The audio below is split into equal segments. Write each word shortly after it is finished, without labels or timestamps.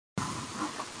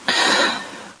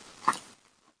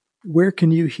Where can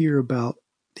you hear about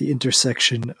the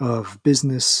intersection of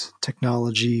business,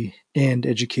 technology, and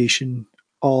education,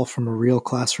 all from a real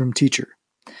classroom teacher?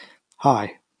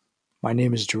 Hi, my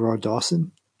name is Gerard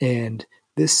Dawson, and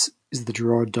this is the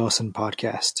Gerard Dawson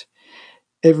Podcast.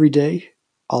 Every day,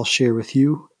 I'll share with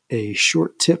you a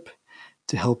short tip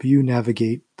to help you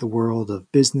navigate the world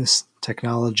of business,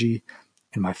 technology,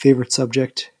 and my favorite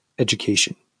subject,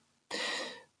 education.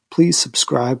 Please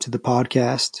subscribe to the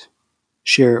podcast,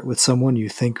 share it with someone you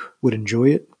think would enjoy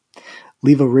it,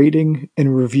 leave a rating and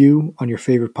a review on your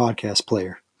favorite podcast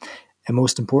player, and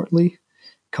most importantly,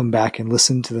 come back and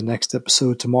listen to the next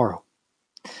episode tomorrow.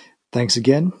 Thanks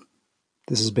again.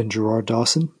 This has been Gerard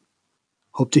Dawson.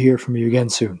 Hope to hear from you again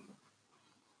soon.